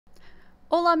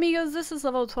Hola amigos, this is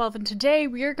Level 12 and today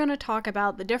we are going to talk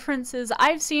about the differences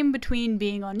I've seen between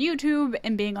being on YouTube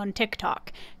and being on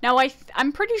TikTok. Now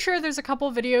I'm pretty sure there's a couple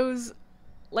videos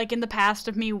like in the past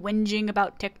of me whinging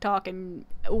about TikTok and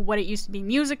what it used to be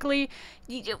musically.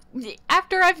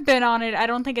 After I've been on it, I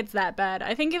don't think it's that bad.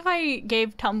 I think if I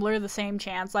gave Tumblr the same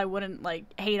chance, I wouldn't like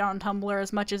hate on Tumblr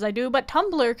as much as I do, but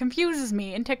Tumblr confuses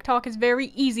me and TikTok is very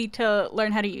easy to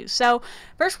learn how to use. So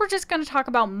first we're just going to talk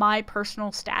about my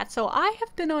personal stats. So I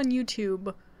have been on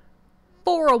YouTube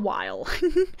for a while.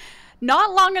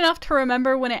 Not long enough to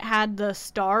remember when it had the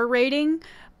star rating,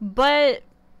 but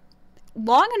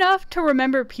long enough to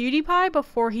remember PewDiePie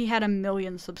before he had 1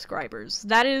 million subscribers.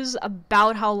 That is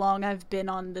about how long I've been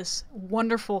on this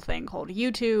wonderful thing called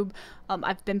YouTube.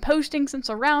 I've been posting since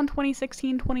around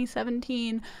 2016,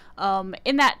 2017.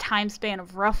 In that time span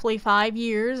of roughly 5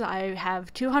 years, I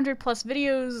have 200 plus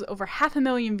videos, over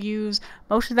 500,000 views.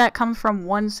 Most of that comes from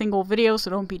one single video,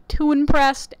 so don't be too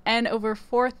impressed, and over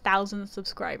 4,000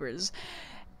 subscribers.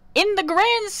 In the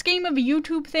grand scheme of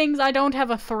YouTube things, I don't have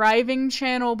a thriving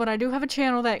channel, but I do have a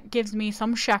channel that gives me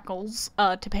some shekels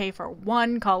to pay for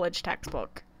one college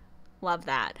textbook. Love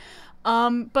that.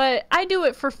 But I do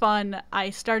it for fun.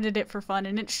 I started it for fun,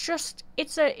 and it's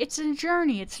a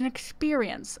journey. It's an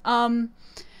experience.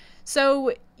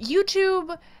 So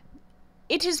YouTube,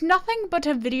 it is nothing but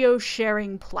a video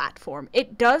sharing platform.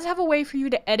 It does have a way for you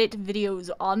to edit videos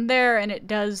on there, and it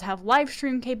does have live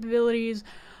stream capabilities.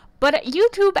 But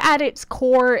YouTube at its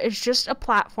core is just a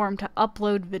platform to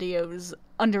upload videos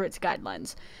under its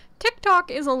guidelines. TikTok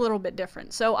is a little bit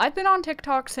different. So I've been on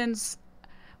TikTok since,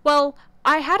 well,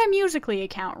 I had a Musical.ly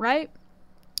account, right?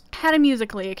 Had a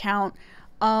Musical.ly account,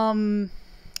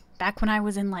 back when I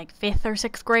was in like 5th or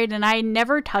 6th grade, and I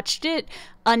never touched it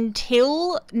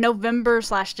until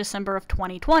November/December of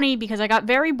 2020 because I got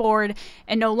very bored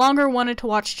and no longer wanted to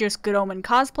watch just Good Omen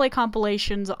cosplay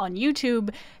compilations on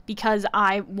YouTube because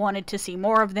I wanted to see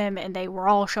more of them, and they were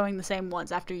all showing the same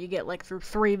ones. After you get like through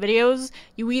 3 videos,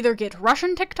 you either get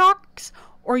Russian TikToks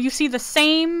or you see the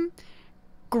same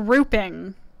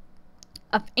grouping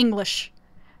of English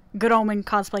Good Omen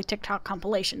cosplay TikTok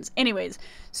compilations. Anyways,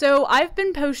 so I've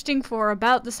been posting for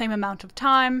about the same amount of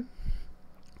time.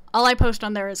 All I post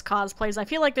on there is cosplays. I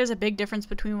feel like there's a big difference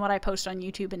between what I post on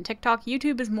YouTube and TikTok.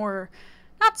 YouTube is more,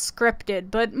 not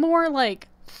scripted, but more like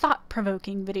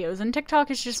thought-provoking videos, and TikTok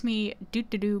is just me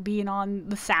being on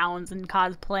the sounds and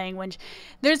cosplaying, which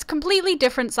there's completely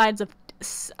different sides of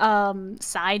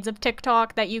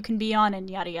TikTok that you can be on, and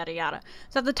yada yada yada.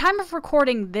 So at the time of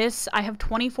recording this, I have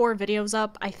 24 videos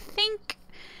up. I think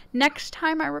next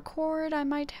time I record I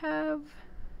might have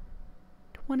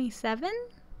 27,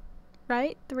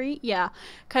 right? 3? Yeah,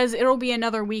 because it'll be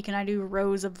another week and I do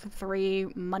rows of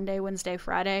 3, Monday, Wednesday,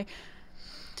 Friday.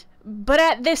 But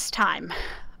at this time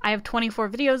I have 24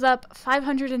 videos up,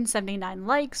 579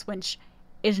 likes, which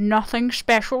is nothing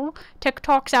special.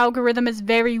 TikTok's algorithm is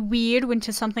very weird, which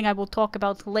is something I will talk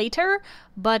about later,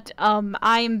 but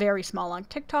I am very small on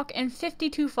TikTok, and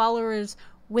 52 followers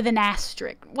with an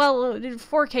asterisk. Well,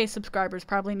 4K subscribers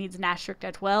probably needs an asterisk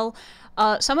as well.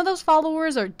 Some of those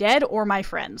followers are dead or my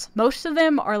friends. Most of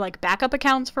them are like backup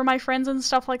accounts for my friends and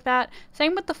stuff like that.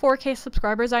 Same with the 4K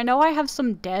subscribers. I know I have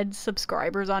some dead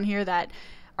subscribers on here that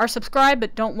are subscribed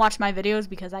but don't watch my videos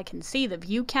because I can see the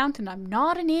view count and I'm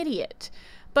not an idiot.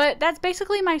 But that's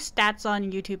basically my stats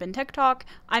on YouTube and TikTok.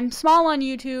 I'm small on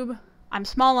YouTube, I'm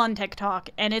small on TikTok,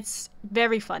 and it's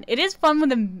very fun. It is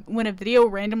fun when a video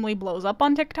randomly blows up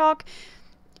on TikTok.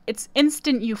 It's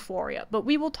instant euphoria, but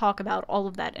we will talk about all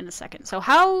of that in a second. So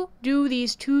how do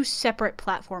these two separate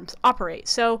platforms operate?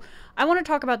 So I want to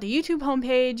talk about the YouTube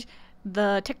homepage,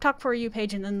 the TikTok For You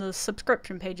page, and then the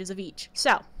subscription pages of each.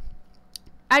 So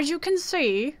as you can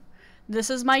see, this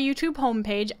is my YouTube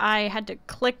homepage. I had to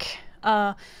click,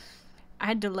 I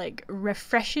had to like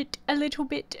refresh it a little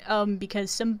bit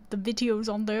because some of the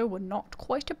videos on there were not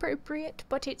quite appropriate,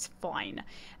 but it's fine.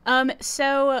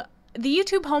 So the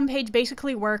YouTube homepage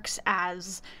basically works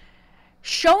as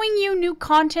showing you new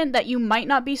content that you might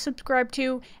not be subscribed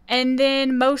to, and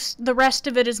then the rest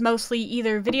of it is mostly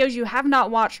either videos you have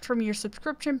not watched from your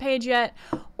subscription page yet,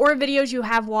 or videos you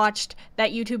have watched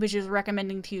that YouTube is just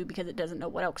recommending to you because it doesn't know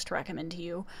what else to recommend to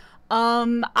you.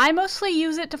 I mostly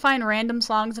use it to find random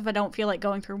songs if I don't feel like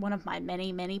going through one of my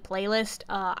many playlists.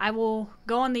 I will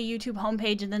go on the YouTube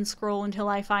homepage and then scroll until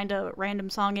I find a random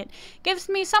song it gives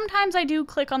me. Sometimes I do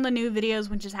click on the new videos,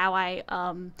 which is how I,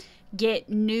 get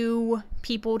new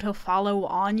people to follow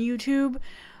on YouTube.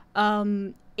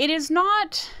 It is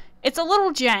not It's a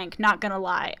little jank, not gonna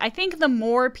lie. I think the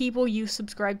more people you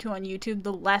subscribe to on YouTube,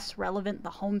 the less relevant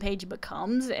the homepage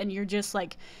becomes, and you're just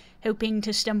like hoping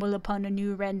to stumble upon a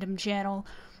new random channel.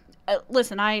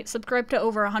 Listen, I subscribe to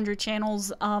over 100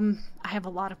 channels. I have a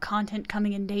lot of content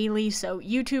coming in daily, so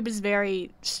YouTube is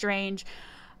very strange.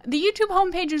 The YouTube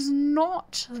homepage is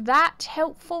not that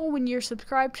helpful when you're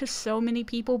subscribed to so many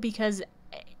people, because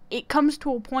it comes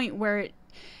to a point where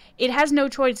it has no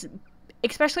choice,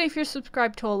 especially if you're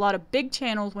subscribed to a lot of big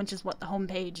channels, which is what the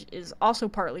homepage is also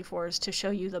partly for, is to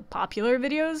show you the popular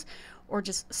videos, or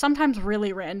just sometimes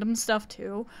really random stuff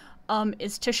too.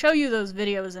 Is to show you those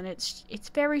videos, and it's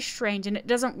very strange, and it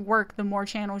doesn't work the more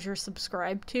channels you're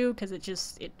subscribed to, because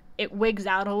it wigs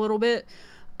out a little bit.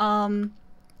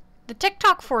 The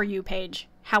TikTok For You page,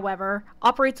 however,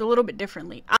 operates a little bit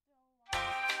differently.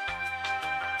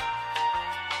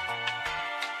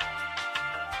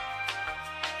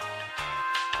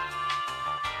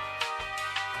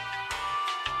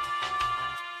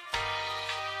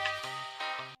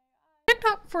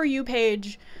 TikTok For You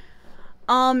page,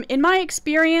 in my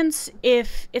experience,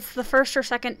 if it's the first or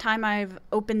second time I've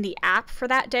opened the app for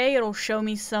that day, it'll show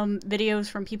me some videos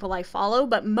from people I follow,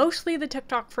 but mostly the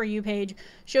TikTok For You page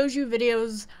shows you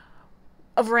videos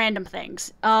of random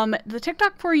things. The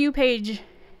TikTok For You page,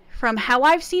 from how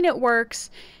I've seen it works,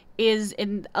 is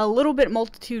in a little bit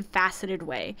multitude-faceted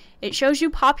way. It shows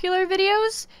you popular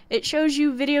videos, it shows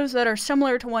you videos that are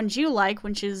similar to ones you like,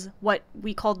 which is what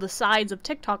we call the sides of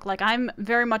TikTok. Like, I'm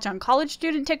very much on college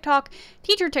student TikTok,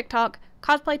 teacher TikTok,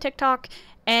 cosplay TikTok,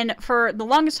 and for the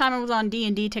longest time I was on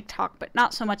D&D TikTok, but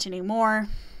not so much anymore.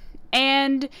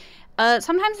 And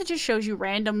sometimes it just shows you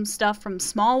random stuff from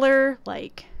smaller,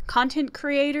 like, content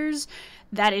creators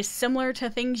that is similar to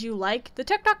things you like. The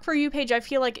TikTok For You page, I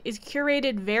feel like, is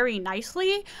curated very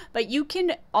nicely, but you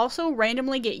can also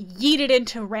randomly get yeeted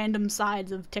into random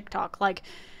sides of TikTok, like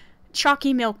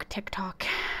Chalky Milk TikTok.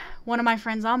 One of my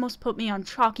friends almost put me on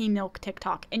Chalky Milk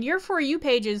TikTok, and your For You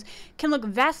pages can look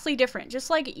vastly different. Just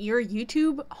like your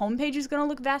YouTube homepage is going to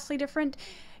look vastly different,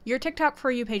 your TikTok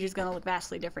For You page is going to look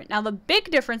vastly different. Now, the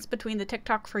big difference between the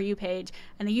TikTok For You page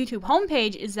and the YouTube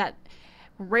homepage is that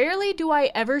rarely do I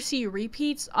ever see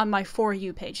repeats on my For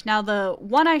You page. Now, the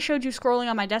one I showed you scrolling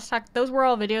on my desktop, those were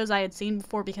all videos I had seen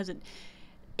before, because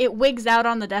it wigs out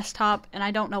on the desktop, and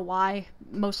I don't know why.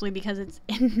 Mostly because it's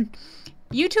in...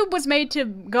 YouTube was made to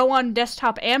go on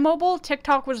desktop and mobile.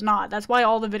 TikTok was not. That's why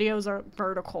all the videos are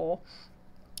vertical.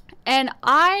 And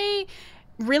I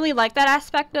really like that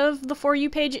aspect of the For You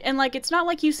page, and like, it's not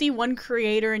like you see one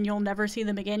creator and you'll never see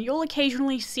them again. You'll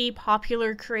occasionally see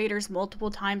popular creators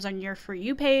multiple times on your For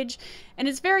You page, and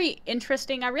it's very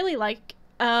interesting. I really like,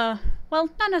 well,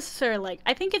 not necessarily like,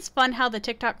 I think it's fun how the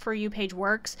TikTok For You page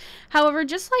works. However,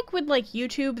 just like with like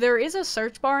YouTube, there is a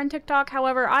search bar in TikTok.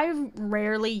 However, I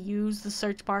rarely use the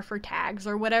search bar for tags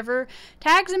or whatever.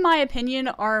 Tags, in my opinion,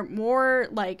 are more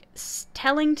like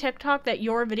telling TikTok that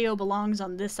your video belongs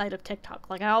on this side of TikTok.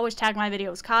 Like, I always tag my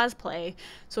videos cosplay,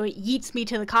 so it yeets me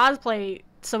to the cosplay.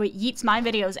 So it yeets my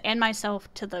videos and myself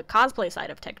to the cosplay side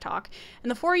of TikTok.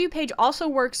 And the For You page also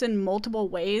works in multiple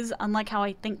ways, unlike how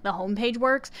I think the homepage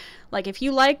works. Like, if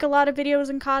you like a lot of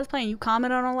videos in cosplay and you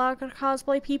comment on a lot of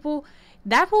cosplay people,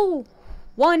 that will,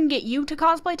 one, get you to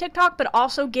cosplay TikTok, but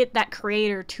also get that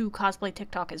creator to cosplay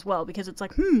TikTok as well, because it's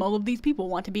like, all of these people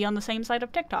want to be on the same side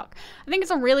of TikTok. I think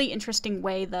it's a really interesting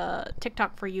way the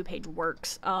TikTok For You page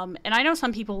works. And I know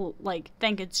some people, like,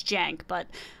 think it's jank, but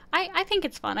I think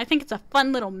it's fun. I think it's a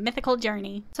fun little mythical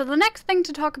journey. So the next thing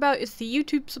to talk about is the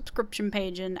YouTube subscription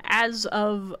page, and as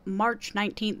of March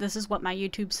 19th, this is what my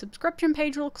YouTube subscription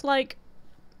page looks like.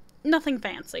 Nothing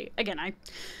fancy. Again, I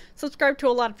subscribe to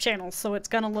a lot of channels, so it's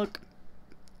gonna look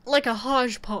like a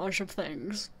hodgepodge of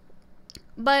things.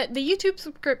 But the YouTube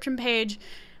subscription page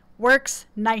works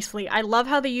nicely. I love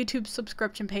how the YouTube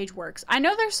subscription page works. I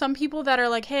know there's some people that are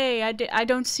like, hey, I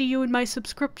don't see you in my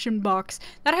subscription box.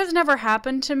 That has never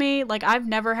happened to me. Like, I've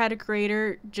never had a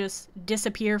creator just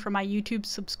disappear from my YouTube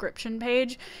subscription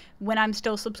page when I'm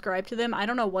still subscribed to them. I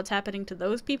don't know what's happening to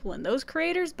those people and those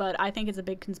creators, but I think it's a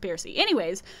big conspiracy.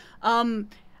 Anyways,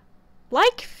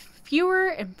 like fewer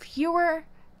and fewer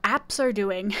apps are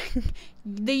doing,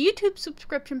 the YouTube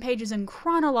subscription page is in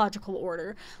chronological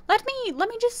order. Let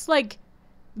me just like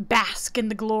bask in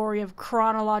the glory of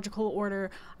chronological order.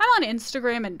 I'm on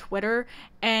Instagram and Twitter,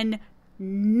 and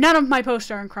none of my posts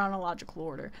are in chronological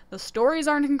order. The stories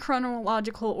aren't in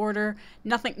chronological order.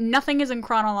 Nothing is in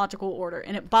chronological order,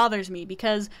 and it bothers me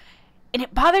because, and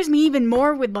it bothers me even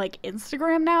more with like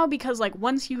Instagram now, because like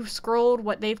once you've scrolled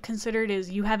what they've considered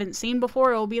as you haven't seen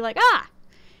before, it'll be like,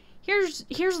 here's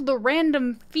the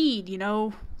random feed, you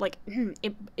know? Like,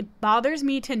 it bothers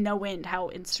me to no end how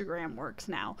Instagram works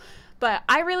now. But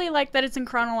I really like that it's in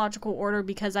chronological order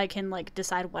because I can, like,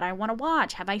 decide what I want to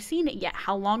watch. Have I seen it yet?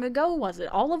 How long ago was it?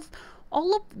 All of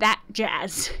that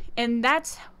jazz. And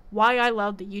that's why I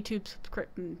love the YouTube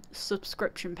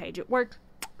subscription page. It worked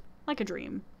like a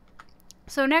dream.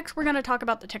 So next we're going to talk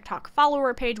about the TikTok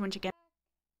follower page, which again,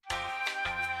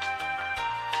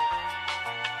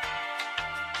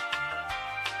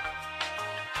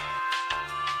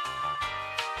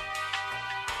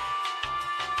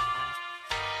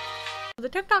 the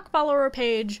TikTok follower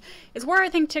page is where I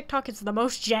think TikTok is the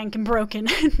most jank and broken.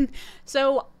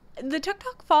 So the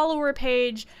TikTok follower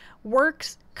page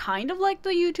works kind of like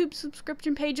the YouTube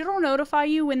subscription page. It'll notify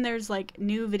you when there's like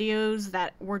new videos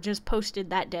that were just posted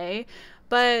that day,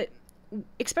 but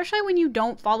especially when you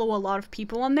don't follow a lot of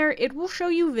people on there, it will show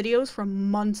you videos from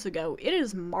months ago. It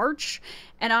is March,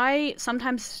 and I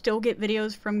sometimes still get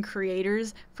videos from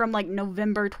creators from like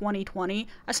November 2020.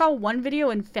 I saw one video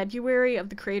in February of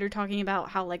the creator talking about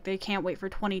how like they can't wait for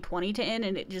 2020 to end,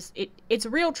 and it's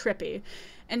real trippy.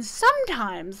 And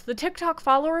sometimes the TikTok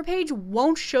follower page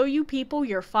won't show you people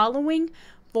you're following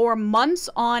for months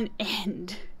on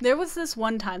end. There was this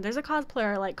one time, there's a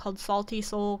cosplayer I like called Salty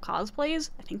Soul Cosplays.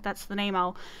 I think that's the name.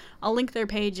 I'll link their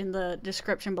page in the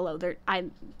description below. They're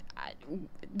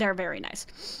very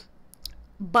nice.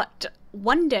 But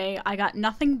one day I got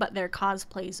nothing but their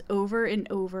cosplays over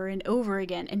and over and over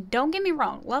again. And don't get me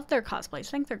wrong, love their cosplays,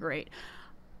 think they're great.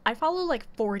 I follow like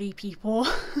 40 people,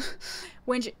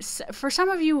 which for some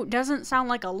of you doesn't sound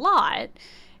like a lot.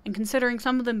 And considering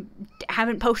some of them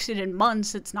haven't posted in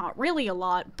months, it's not really a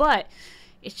lot, but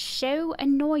it's so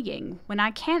annoying when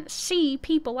I can't see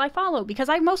people I follow, because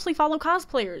I mostly follow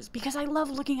cosplayers, because I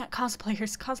love looking at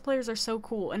cosplayers. Cosplayers are so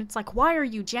cool, and it's like, why are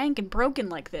you jank and broken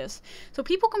like this? So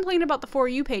people complain about the For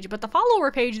You page, but the follower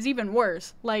page is even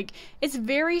worse. Like, it's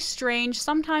very strange.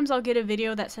 Sometimes I'll get a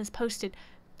video that says posted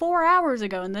 4 hours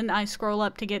ago, and then I scroll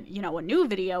up to get, you know, a new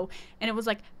video, and it was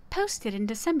like, posted in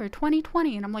December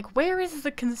 2020, and I'm like, where is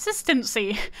the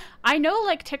consistency? I know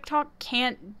like TikTok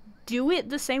can't do it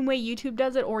the same way YouTube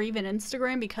does it, or even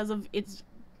Instagram, because of its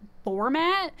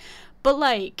format, but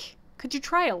like, could you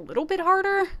try a little bit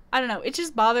harder? I don't know, it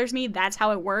just bothers me. That's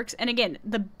how it works. And again,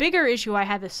 the bigger issue I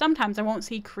have is sometimes I won't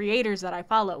see creators that I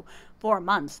follow for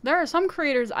months. There are some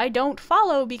creators I don't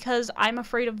follow because I'm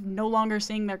afraid of no longer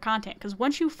seeing their content, because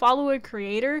once you follow a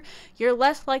creator, you're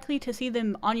less likely to see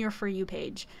them on your For You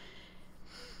page.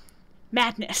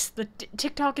 Madness. The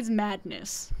TikTok is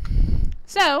madness.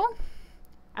 So,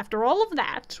 after all of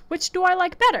that, which do I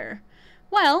like better?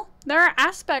 Well, there are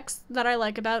aspects that I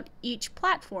like about each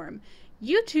platform.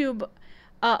 YouTube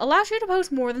allows you to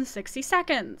post more than 60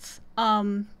 seconds.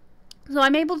 So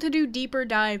I'm able to do deeper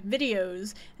dive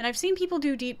videos, and I've seen people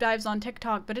do deep dives on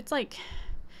TikTok, but it's like,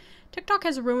 TikTok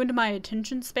has ruined my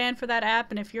attention span for that app,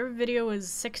 and if your video is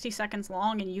 60 seconds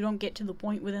long and you don't get to the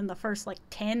point within the first like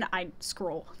 10, I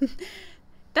scroll.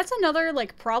 That's another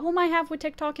like problem I have with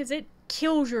TikTok, is it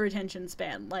kills your attention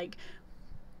span. Like,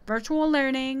 virtual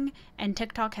learning and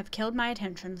TikTok have killed my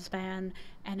attention span,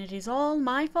 and it is all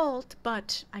my fault,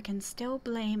 but I can still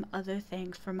blame other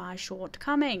things for my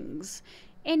shortcomings.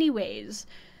 Anyways,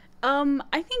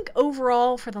 I think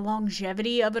overall, for the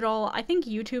longevity of it all, I think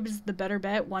YouTube is the better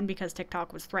bet. One, because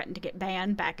TikTok was threatened to get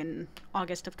banned back in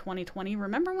August of 2020.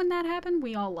 Remember when that happened?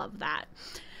 We all love that.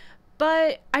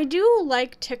 But I do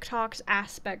like TikTok's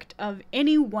aspect of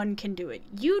anyone can do it.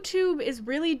 YouTube is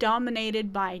really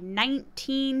dominated by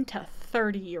 19 to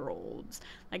 30-year-olds.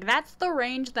 Like, that's the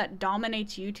range that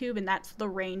dominates YouTube, and that's the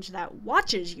range that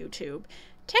watches YouTube.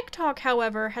 TikTok,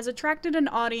 however, has attracted an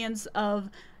audience of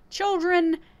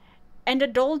children and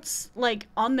adults, like,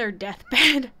 on their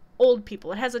deathbed. Old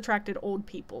people. It has attracted old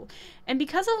people. And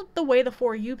because of the way the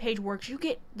For You page works, you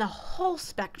get the whole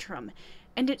spectrum.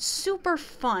 And it's super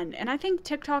fun. And I think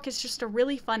TikTok is just a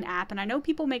really fun app. And I know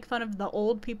people make fun of the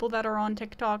old people that are on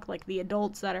TikTok, like the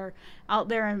adults that are out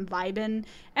there and vibing.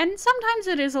 And sometimes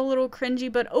it is a little cringy,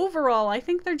 but overall, I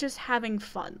think they're just having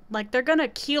fun. Like, they're gonna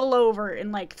keel over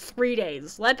in like 3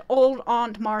 days. Let old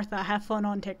Aunt Martha have fun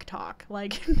on TikTok.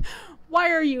 Like,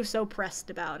 why are you so pressed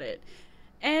about it?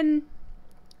 And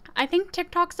I think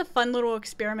TikTok's a fun little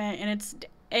experiment,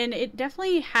 and it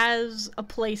definitely has a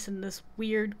place in this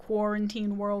weird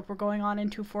quarantine world we're going on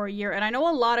into for a year. And I know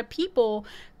a lot of people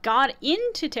got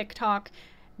into TikTok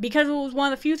because it was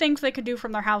one of the few things they could do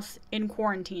from their house in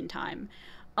quarantine time.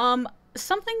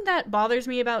 Something that bothers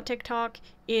me about TikTok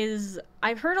is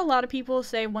I've heard a lot of people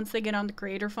say once they get on the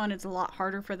creator fund, it's a lot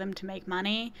harder for them to make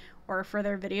money or for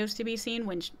their videos to be seen,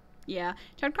 which Yeah.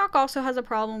 TikTok also has a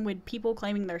problem with people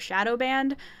claiming they're shadow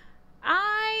banned.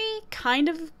 I kind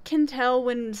of can tell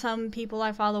when some people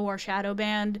I follow are shadow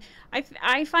banned.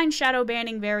 I find shadow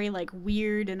banning very, like,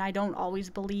 weird, and I don't always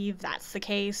believe that's the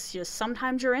case. Just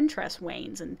sometimes your interest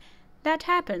wanes, and that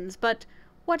happens, but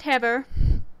whatever.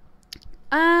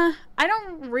 I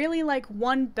don't really like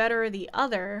one better or the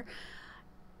other.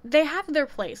 They have their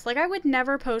place. Like, I would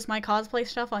never post my cosplay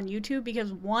stuff on YouTube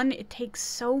because, one, it takes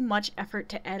so much effort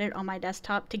to edit on my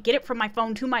desktop. To get it from my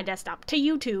phone to my desktop to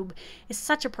YouTube is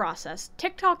such a process.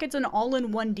 TikTok, it's an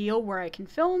all-in-one deal where I can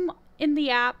film in the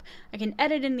app, I can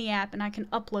edit in the app, and I can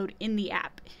upload in the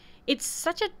app. It's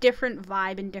such a different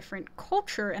vibe and different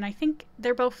culture, and I think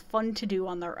they're both fun to do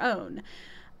on their own.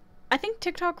 I think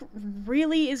TikTok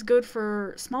really is good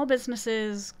for small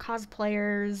businesses,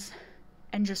 cosplayers,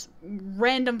 and just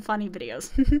random funny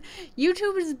videos.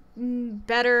 YouTube is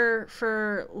better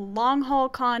for long haul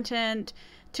content,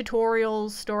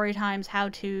 tutorials, story times,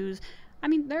 how-tos. I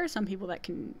mean, there are some people that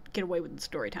can get away with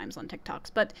story times on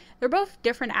TikToks, but they're both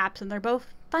different apps and they're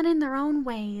both fun in their own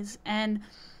ways. And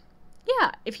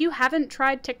yeah, if you haven't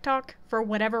tried TikTok for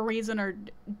whatever reason, or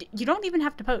you don't even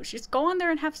have to post, just go on there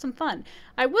and have some fun.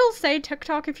 I will say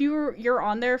TikTok, if you're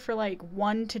on there for like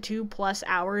 1 to 2+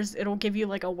 hours, it'll give you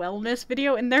like a wellness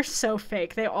video, and they're so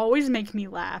fake. They always make me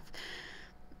laugh.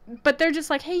 But they're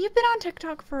just like, hey, you've been on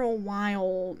TikTok for a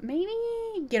while, maybe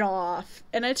get off.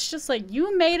 And it's just like,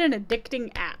 you made an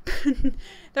addicting app.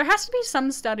 There has to be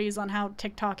some studies on how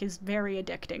TikTok is very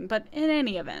addicting, but in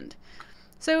any event.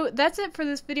 So that's it for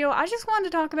this video. I just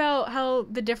wanted to talk about how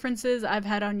the differences I've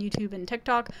had on YouTube and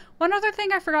TikTok. One other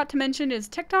thing I forgot to mention is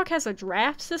TikTok has a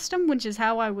draft system, which is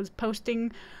how I was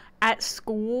posting at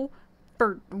school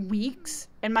for weeks,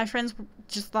 and my friends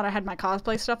just thought I had my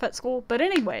cosplay stuff at school. But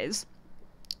anyways,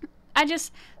 I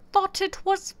just thought it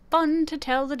was fun to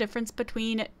tell the difference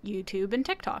between YouTube and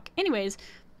TikTok. Anyways,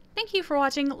 thank you for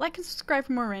watching. Like and subscribe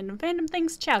for more random fandom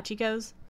things. Ciao, chicos.